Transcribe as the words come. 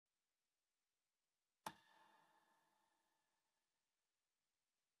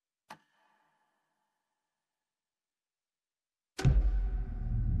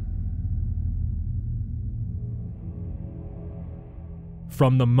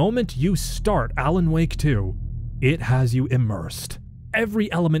From the moment you start Alan Wake 2, it has you immersed.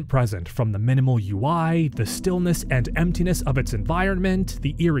 Every element present, from the minimal UI, the stillness and emptiness of its environment,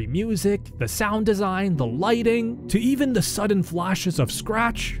 the eerie music, the sound design, the lighting, to even the sudden flashes of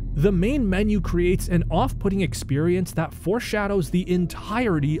scratch, the main menu creates an off-putting experience that foreshadows the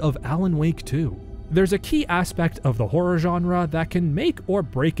entirety of Alan Wake 2. There's a key aspect of the horror genre that can make or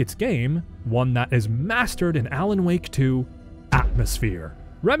break its game, one that is mastered in Alan Wake 2: atmosphere.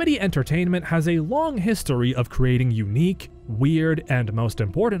 Remedy Entertainment has a long history of creating unique, weird, and most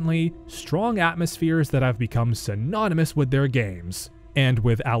importantly, strong atmospheres that have become synonymous with their games. And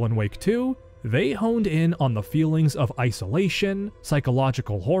with Alan Wake 2, they honed in on the feelings of isolation,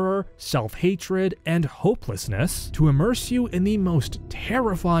 psychological horror, self-hatred, and hopelessness to immerse you in the most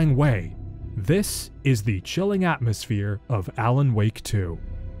terrifying way. This is the chilling atmosphere of Alan Wake 2.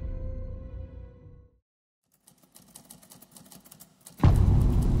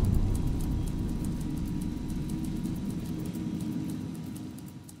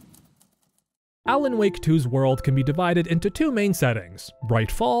 Alan Wake 2's world can be divided into two main settings, Bright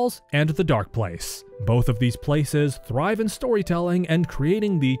Falls and the Dark Place. Both of these places thrive in storytelling and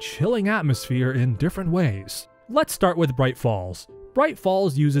creating the chilling atmosphere in different ways. Let's start with Bright Falls. Bright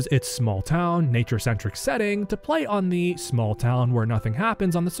Falls uses its small town, nature-centric setting to play on the small town where nothing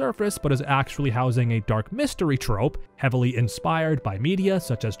happens on the surface but is actually housing a dark mystery trope heavily inspired by media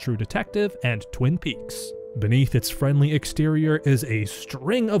such as True Detective and Twin Peaks. Beneath its friendly exterior is a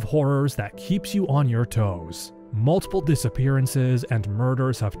string of horrors that keeps you on your toes. Multiple disappearances and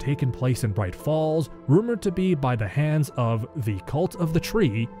murders have taken place in Bright Falls, rumored to be by the hands of the Cult of the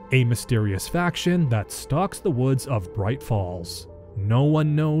Tree, a mysterious faction that stalks the woods of Bright Falls. No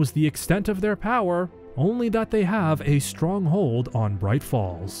one knows the extent of their power, only that they have a strong hold on Bright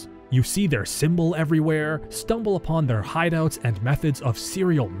Falls. You see their symbol everywhere, stumble upon their hideouts and methods of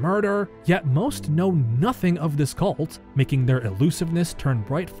serial murder, yet most know nothing of this cult, making their elusiveness turn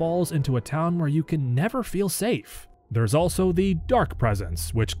Bright Falls into a town where you can never feel safe. There's also the Dark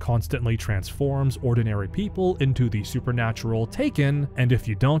Presence, which constantly transforms ordinary people into the supernatural Taken, and if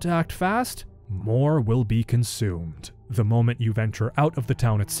you don't act fast, more will be consumed. The moment you venture out of the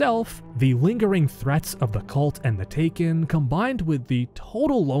town itself, the lingering threats of the cult and the Taken, combined with the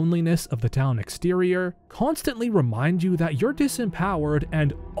total loneliness of the town exterior, constantly remind you that you're disempowered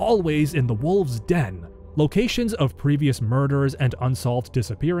and always in the wolves' den. Locations of previous murders and unsolved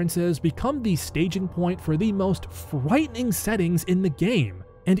disappearances become the staging point for the most frightening settings in the game,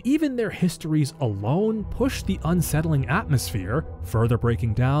 and even their histories alone push the unsettling atmosphere, further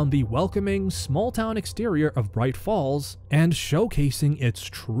breaking down the welcoming, small-town exterior of Bright Falls and showcasing its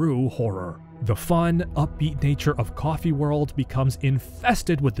true horror. The fun, upbeat nature of Coffee World becomes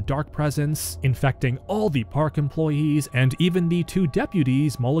infested with the Dark Presence, infecting all the park employees and even the two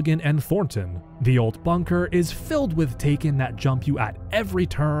deputies, Mulligan and Thornton. The old bunker is filled with Taken that jump you at every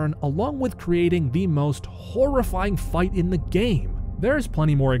turn, along with creating the most horrifying fight in the game. There's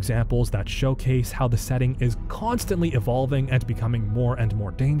plenty more examples that showcase how the setting is constantly evolving and becoming more and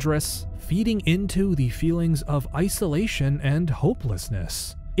more dangerous, feeding into the feelings of isolation and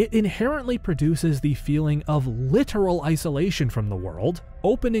hopelessness. It inherently produces the feeling of literal isolation from the world,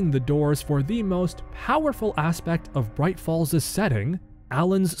 opening the doors for the most powerful aspect of Bright Falls' setting,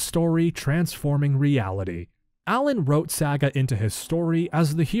 Alan's story transforming reality. Alan wrote Saga into his story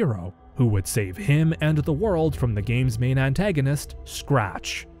as the hero, who would save him and the world from the game's main antagonist,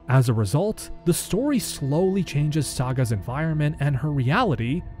 Scratch. As a result, the story slowly changes Saga's environment and her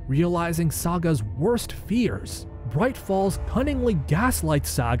reality, realizing Saga's worst fears. Bright Falls cunningly gaslights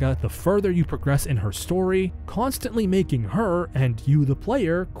Saga the further you progress in her story, constantly making her, and you the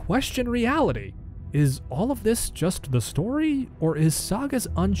player, question reality. Is all of this just the story, or is Saga's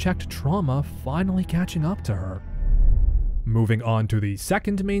unchecked trauma finally catching up to her? Moving on to the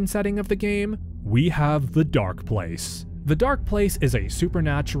second main setting of the game, we have the Dark Place. The Dark Place is a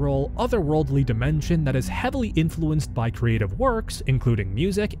supernatural, otherworldly dimension that is heavily influenced by creative works, including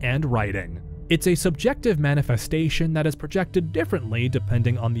music and writing. It's a subjective manifestation that is projected differently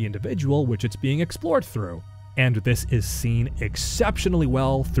depending on the individual which it's being explored through, and this is seen exceptionally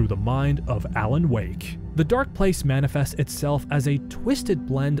well through the mind of Alan Wake. The Dark Place manifests itself as a twisted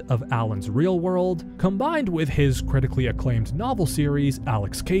blend of Alan's real world, combined with his critically acclaimed novel series,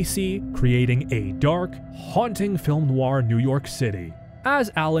 Alex Casey, creating a dark, haunting film noir New York City.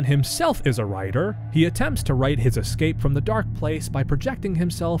 As Alan himself is a writer, he attempts to write his escape from the Dark Place by projecting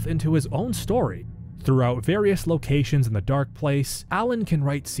himself into his own story. Throughout various locations in the Dark Place, Alan can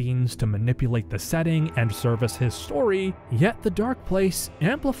write scenes to manipulate the setting and service his story, yet the Dark Place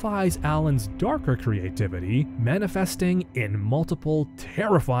amplifies Alan's darker creativity, manifesting in multiple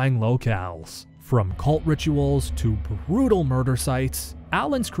terrifying locales. From cult rituals to brutal murder sites,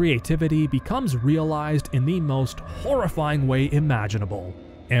 Alan's creativity becomes realized in the most horrifying way imaginable.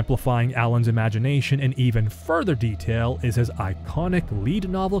 Amplifying Alan's imagination in even further detail is his iconic lead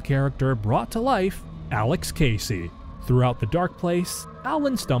novel character brought to life, Alex Casey. Throughout the Dark Place,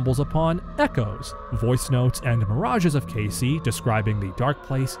 Alan stumbles upon echoes, voice notes, and mirages of Casey describing the Dark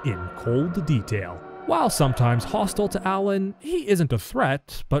Place in cold detail. While sometimes hostile to Alan, he isn't a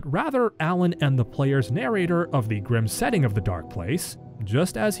threat, but rather Alan and the player's narrator of the grim setting of the Dark Place,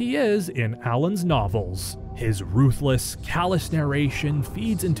 just as he is in Alan's novels. His ruthless, callous narration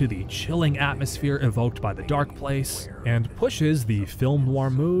feeds into the chilling atmosphere evoked by the Dark Place, and pushes the film noir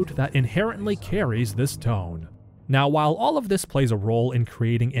mood that inherently carries this tone. Now, while all of this plays a role in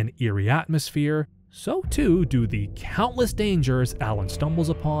creating an eerie atmosphere, so too do the countless dangers Alan stumbles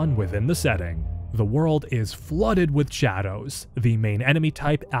upon within the setting. The world is flooded with shadows, the main enemy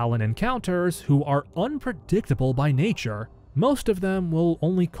type Alan encounters, who are unpredictable by nature. Most of them will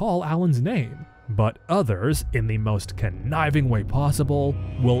only call Alan's name, but others, in the most conniving way possible,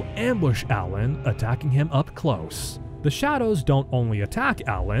 will ambush Alan, attacking him up close. The shadows don't only attack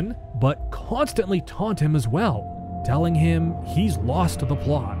Alan, but constantly taunt him as well, telling him he's lost the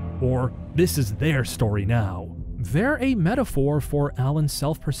plot, or this is their story now. They're a metaphor for Alan's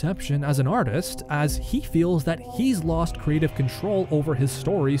self-perception as an artist, as he feels that he's lost creative control over his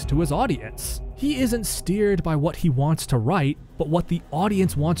stories to his audience. He isn't steered by what he wants to write, but what the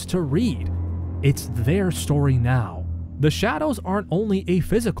audience wants to read. It's their story now. The shadows aren't only a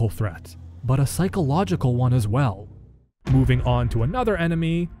physical threat, but a psychological one as well. Moving on to another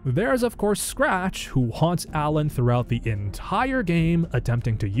enemy, there's of course Scratch, who haunts Alan throughout the entire game,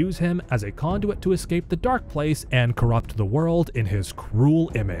 attempting to use him as a conduit to escape the Dark Place and corrupt the world in his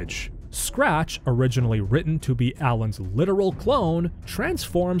cruel image. Scratch, originally written to be Alan's literal clone,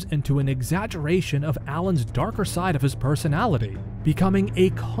 transforms into an exaggeration of Alan's darker side of his personality, becoming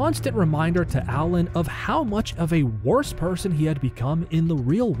a constant reminder to Alan of how much of a worse person he had become in the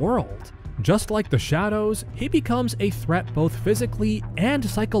real world. Just like the shadows, he becomes a threat both physically and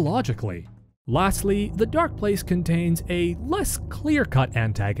psychologically. Lastly, the Dark Place contains a less clear-cut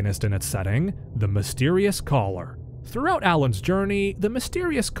antagonist in its setting, the Mysterious Caller. Throughout Alan's journey, the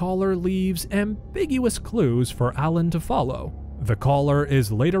Mysterious Caller leaves ambiguous clues for Alan to follow. The Caller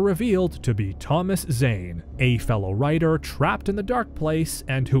is later revealed to be Thomas Zane, a fellow writer trapped in the Dark Place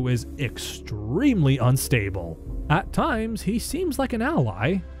and who is extremely unstable. At times, he seems like an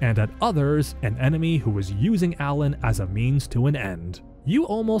ally, and at others, an enemy who is using Alan as a means to an end. You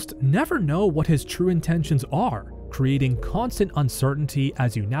almost never know what his true intentions are, creating constant uncertainty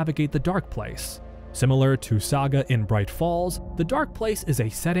as you navigate the Dark Place. Similar to Saga in Bright Falls, the Dark Place is a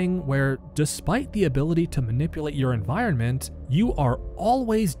setting where, despite the ability to manipulate your environment, you are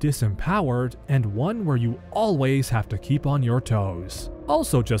always disempowered, and one where you always have to keep on your toes.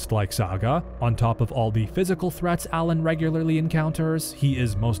 Also, just like Saga, on top of all the physical threats Alan regularly encounters, he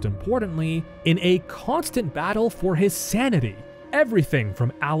is most importantly in a constant battle for his sanity. Everything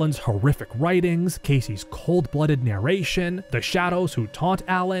from Alan's horrific writings, Casey's cold-blooded narration, the shadows who taunt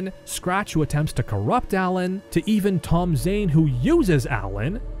Alan, Scratch who attempts to corrupt Alan, to even Tom Zane who uses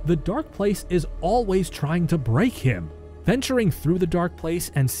Alan, the Dark Place is always trying to break him. Venturing through the Dark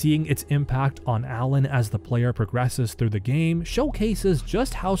Place and seeing its impact on Alan as the player progresses through the game showcases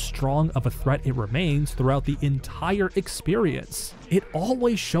just how strong of a threat it remains throughout the entire experience. It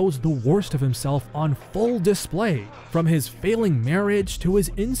always shows the worst of himself on full display, from his failing marriage to his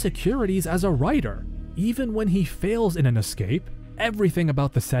insecurities as a writer. Even when he fails in an escape, everything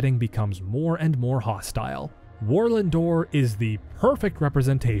about the setting becomes more and more hostile. Warlindor is the perfect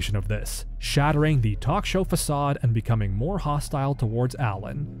representation of this, shattering the talk show facade and becoming more hostile towards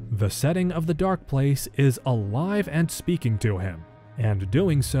Alan. The setting of the Dark Place is alive and speaking to him, and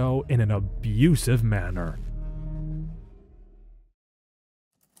doing so in an abusive manner.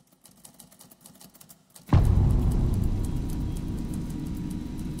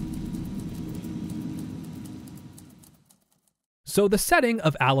 So the setting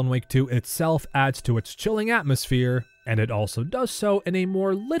of Alan Wake 2 itself adds to its chilling atmosphere, and it also does so in a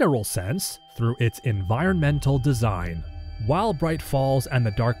more literal sense through its environmental design. While Bright Falls and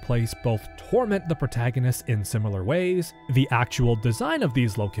the Dark Place both torment the protagonist in similar ways, the actual design of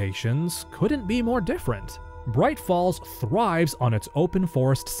these locations couldn't be more different. Bright Falls thrives on its open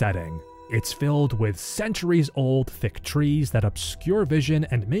forest setting. It's filled with centuries-old thick trees that obscure vision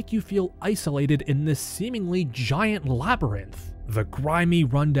and make you feel isolated in this seemingly giant labyrinth. The grimy,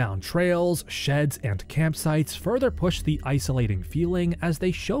 rundown trails, sheds, and campsites further push the isolating feeling as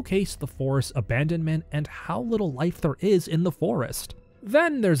they showcase the forest's abandonment and how little life there is in the forest.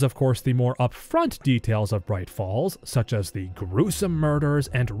 Then there's of course the more upfront details of Bright Falls, such as the gruesome murders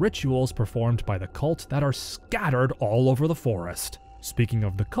and rituals performed by the cult that are scattered all over the forest. Speaking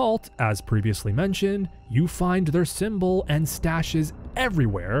of the cult, as previously mentioned, you find their symbol and stashes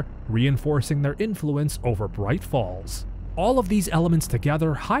everywhere, reinforcing their influence over Bright Falls. All of these elements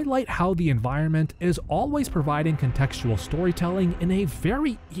together highlight how the environment is always providing contextual storytelling in a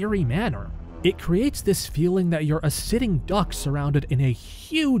very eerie manner. It creates this feeling that you're a sitting duck surrounded in a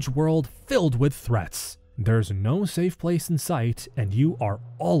huge world filled with threats. There's no safe place in sight, and you are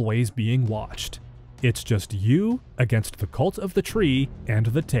always being watched. It's just you against the Cult of the Tree and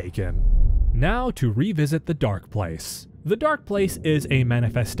the Taken. Now to revisit the Dark Place. The Dark Place is a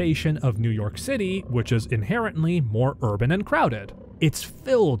manifestation of New York City, which is inherently more urban and crowded. It's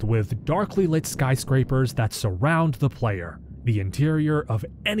filled with darkly lit skyscrapers that surround the player. The interior of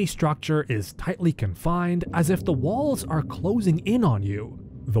any structure is tightly confined, as if the walls are closing in on you.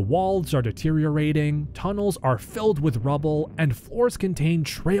 The walls are deteriorating, tunnels are filled with rubble, and floors contain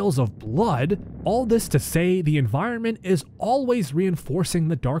trails of blood. All this to say the environment is always reinforcing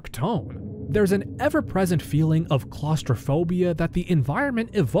the dark tone. There's an ever-present feeling of claustrophobia that the environment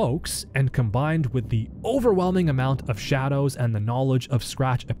evokes, and combined with the overwhelming amount of shadows and the knowledge of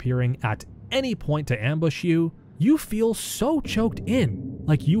Scratch appearing at any point to ambush you, you feel so choked in,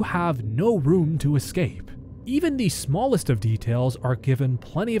 like you have no room to escape. Even the smallest of details are given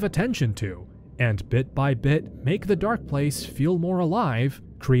plenty of attention to, and bit by bit make the Dark Place feel more alive,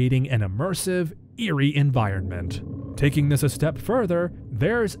 creating an immersive, eerie environment. Taking this a step further,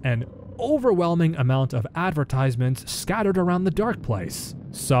 there's an overwhelming amount of advertisements scattered around the Dark Place.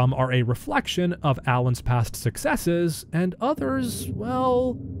 Some are a reflection of Alan's past successes, and others,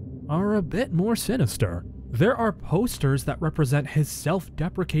 well, are a bit more sinister. There are posters that represent his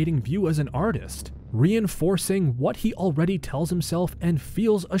self-deprecating view as an artist, reinforcing what he already tells himself and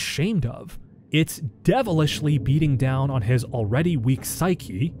feels ashamed of. It's devilishly beating down on his already weak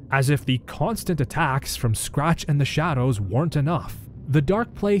psyche, as if the constant attacks from Scratch and the Shadows weren't enough. The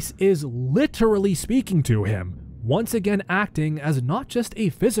Dark Place is literally speaking to him, once again acting as not just a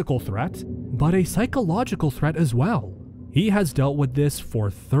physical threat, but a psychological threat as well. He has dealt with this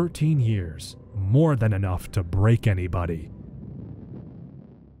for 13 years. More than enough to break anybody.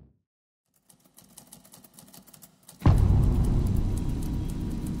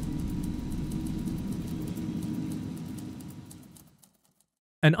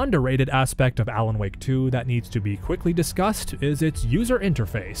 An underrated aspect of Alan Wake 2 that needs to be quickly discussed is its user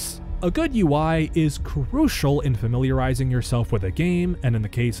interface. A good UI is crucial in familiarizing yourself with a game, and in the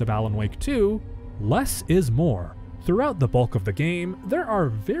case of Alan Wake 2, less is more. Throughout the bulk of the game, there are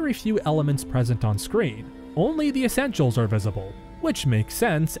very few elements present on screen. Only the essentials are visible, which makes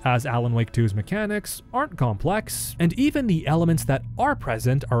sense as Alan Wake 2's mechanics aren't complex, and even the elements that are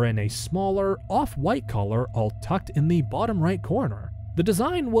present are in a smaller, off-white color all tucked in the bottom right corner. The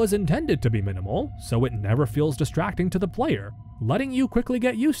design was intended to be minimal, so it never feels distracting to the player, letting you quickly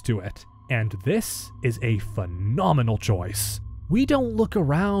get used to it. And this is a phenomenal choice. We don't look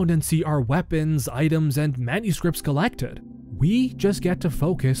around and see our weapons, items, and manuscripts collected. We just get to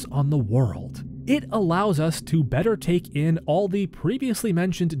focus on the world. It allows us to better take in all the previously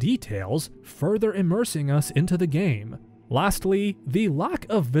mentioned details, further immersing us into the game. Lastly, the lack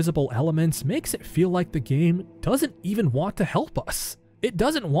of visible elements makes it feel like the game doesn't even want to help us. It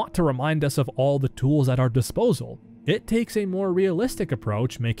doesn't want to remind us of all the tools at our disposal. It takes a more realistic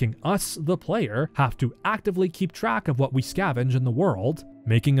approach, making us, the player, have to actively keep track of what we scavenge in the world,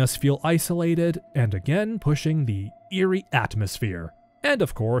 making us feel isolated, and again pushing the eerie atmosphere. And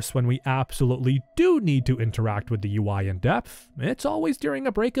of course, when we absolutely do need to interact with the UI in depth, it's always during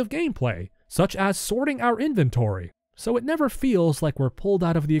a break of gameplay, such as sorting our inventory, so it never feels like we're pulled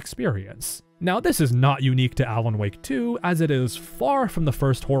out of the experience. Now, this is not unique to Alan Wake 2, as it is far from the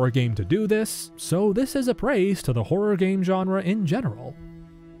first horror game to do this, so this is a praise to the horror game genre in general.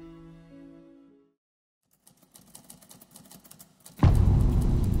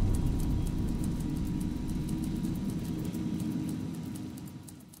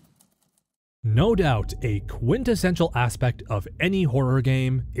 No doubt, a quintessential aspect of any horror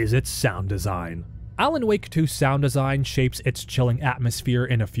game is its sound design. Alan Wake 2's sound design shapes its chilling atmosphere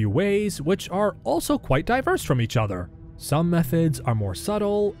in a few ways, which are also quite diverse from each other. Some methods are more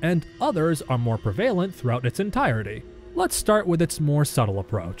subtle, and others are more prevalent throughout its entirety. Let's start with its more subtle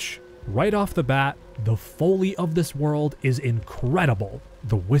approach. Right off the bat, the foley of this world is incredible.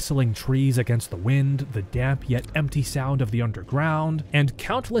 The whistling trees against the wind, the damp yet empty sound of the underground, and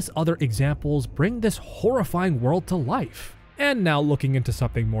countless other examples bring this horrifying world to life. And now looking into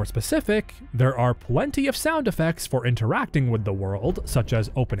something more specific, there are plenty of sound effects for interacting with the world, such as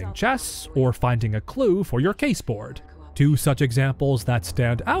opening chests or finding a clue for your caseboard. Two such examples that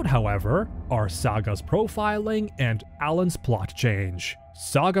stand out, however, are Saga's profiling and Alan's plot change.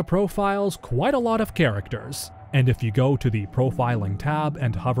 Saga profiles quite a lot of characters, and if you go to the profiling tab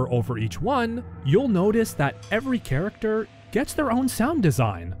and hover over each one, you'll notice that every character gets their own sound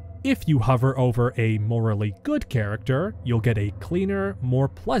design. If you hover over a morally good character, you'll get a cleaner, more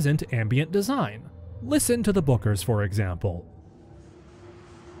pleasant ambient design. Listen to the Bookers, for example.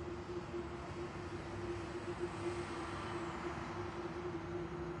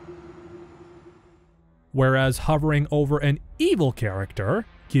 Whereas hovering over an evil character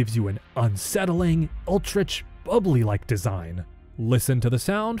gives you an unsettling, ultrich, bubbly-like design. Listen to the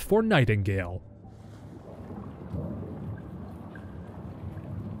sound for Nightingale.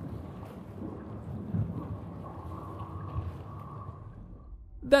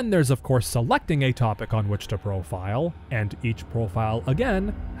 Then there's of course selecting a topic on which to profile, and each profile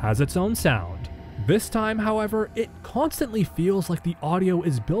again has its own sound. This time, however, it constantly feels like the audio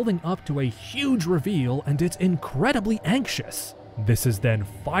is building up to a huge reveal and it's incredibly anxious. This is then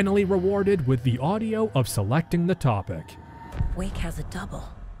finally rewarded with the audio of selecting the topic. Wake has a double.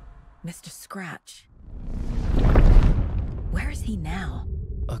 Mr. Scratch. Where is he now?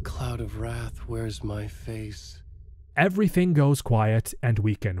 A cloud of wrath wears my face. Everything goes quiet and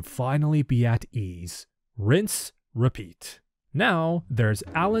we can finally be at ease. Rinse, repeat. Now, there's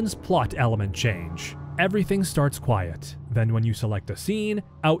Alan's plot element change. Everything starts quiet. Then when you select a scene,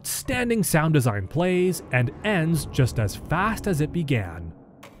 outstanding sound design plays and ends just as fast as it began.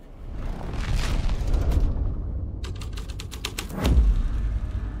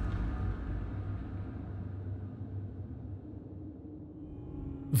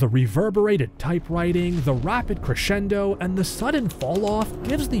 The reverberated typewriting, the rapid crescendo, and the sudden fall-off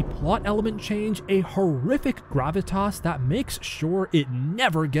gives the plot element change a horrific gravitas that makes sure it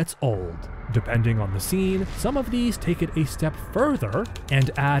never gets old. Depending on the scene, some of these take it a step further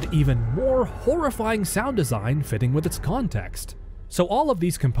and add even more horrifying sound design fitting with its context. So all of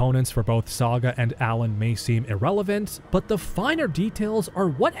these components for both Saga and Alan may seem irrelevant, but the finer details are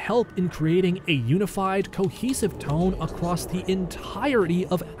what help in creating a unified, cohesive tone across the entirety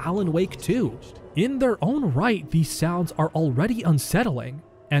of Alan Wake 2. In their own right, these sounds are already unsettling,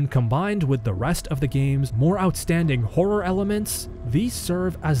 and combined with the rest of the game's more outstanding horror elements, these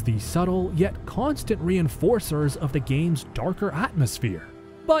serve as the subtle yet constant reinforcers of the game's darker atmosphere.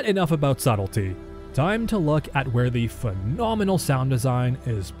 But enough about subtlety. Time to look at where the phenomenal sound design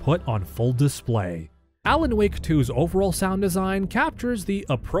is put on full display. Alan Wake 2's overall sound design captures the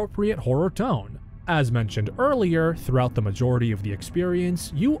appropriate horror tone. As mentioned earlier, throughout the majority of the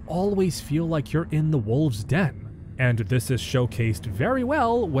experience, you always feel like you're in the wolf's den. And this is showcased very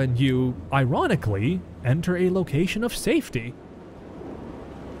well when you, ironically, enter a location of safety.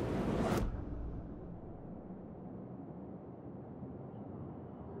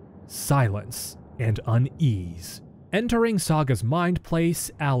 Silence and unease. Entering Saga's mind place,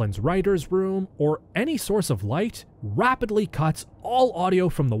 Alan's writer's room, or any source of light rapidly cuts all audio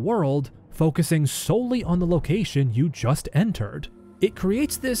from the world, focusing solely on the location you just entered. It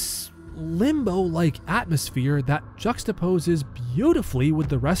creates this limbo-like atmosphere that juxtaposes beautifully with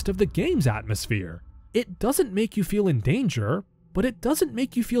the rest of the game's atmosphere. It doesn't make you feel in danger, but it doesn't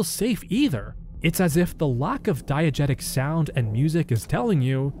make you feel safe either. It's as if the lack of diegetic sound and music is telling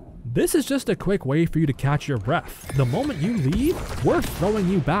you, this is just a quick way for you to catch your breath. The moment you leave, we're throwing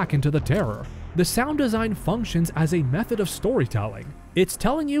you back into the terror. The sound design functions as a method of storytelling. It's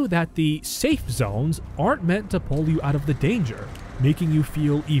telling you that the safe zones aren't meant to pull you out of the danger, making you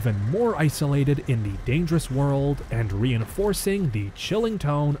feel even more isolated in the dangerous world and reinforcing the chilling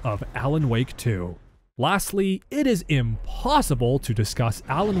tone of Alan Wake 2. Lastly, it is impossible to discuss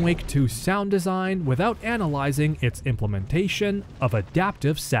Alan Wake 2's sound design without analyzing its implementation of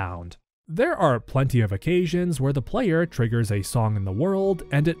adaptive sound. There are plenty of occasions where the player triggers a song in the world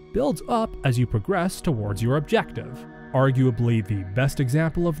and it builds up as you progress towards your objective. Arguably the best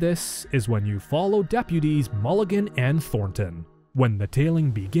example of this is when you follow deputies Mulligan and Thornton. When the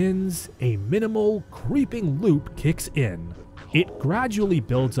tailing begins, a minimal, creeping loop kicks in. It gradually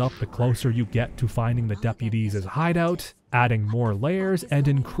builds up the closer you get to finding the deputies' hideout, adding more layers and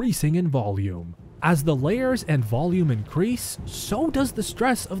increasing in volume. As the layers and volume increase, so does the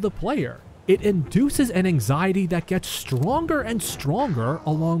stress of the player. It induces an anxiety that gets stronger and stronger,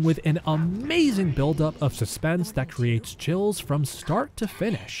 along with an amazing buildup of suspense that creates chills from start to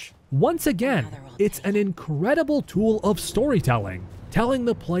finish. Once again, it's an incredible tool of storytelling, telling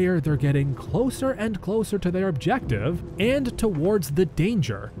the player they're getting closer and closer to their objective and towards the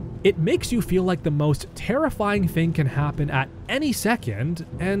danger. It makes you feel like the most terrifying thing can happen at any second,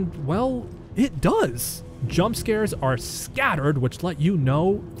 and well, it does. Jump scares are scattered, which let you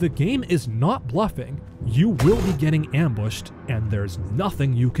know the game is not bluffing. You will be getting ambushed, and there's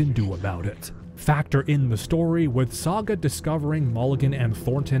nothing you can do about it. Factor in the story, with Saga discovering Mulligan and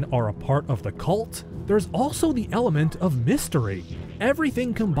Thornton are a part of the cult. There's also the element of mystery.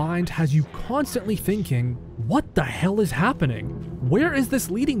 Everything combined has you constantly thinking, what the hell is happening? Where is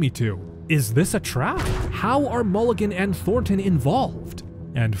this leading me to? Is this a trap? How are Mulligan and Thornton involved?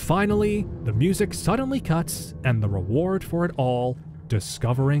 And finally, the music suddenly cuts, and the reward for it all,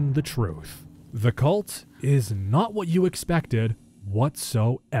 discovering the truth. The cult is not what you expected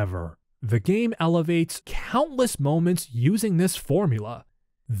whatsoever. The game elevates countless moments using this formula.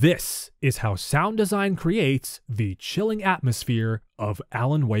 This is how sound design creates the chilling atmosphere of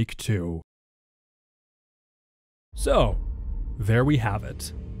Alan Wake 2. So, there we have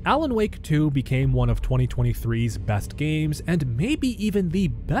it. Alan Wake 2 became one of 2023's best games, and maybe even the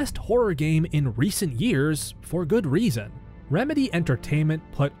best horror game in recent years, for good reason. Remedy Entertainment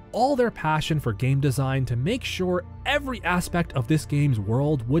put all their passion for game design to make sure every aspect of this game's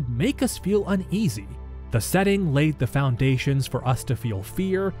world would make us feel uneasy. The setting laid the foundations for us to feel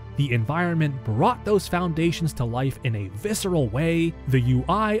fear, the environment brought those foundations to life in a visceral way, the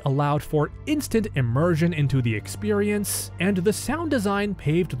UI allowed for instant immersion into the experience, and the sound design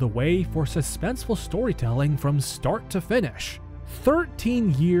paved the way for suspenseful storytelling from start to finish.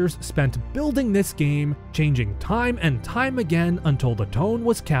 13 years spent building this game, changing time and time again until the tone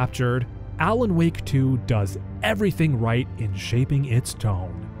was captured. Alan Wake 2 does everything right in shaping its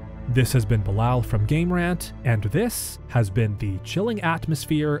tone. This has been Bilal from Game Rant, and this has been the chilling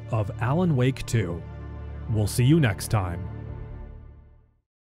atmosphere of Alan Wake 2. We'll see you next time.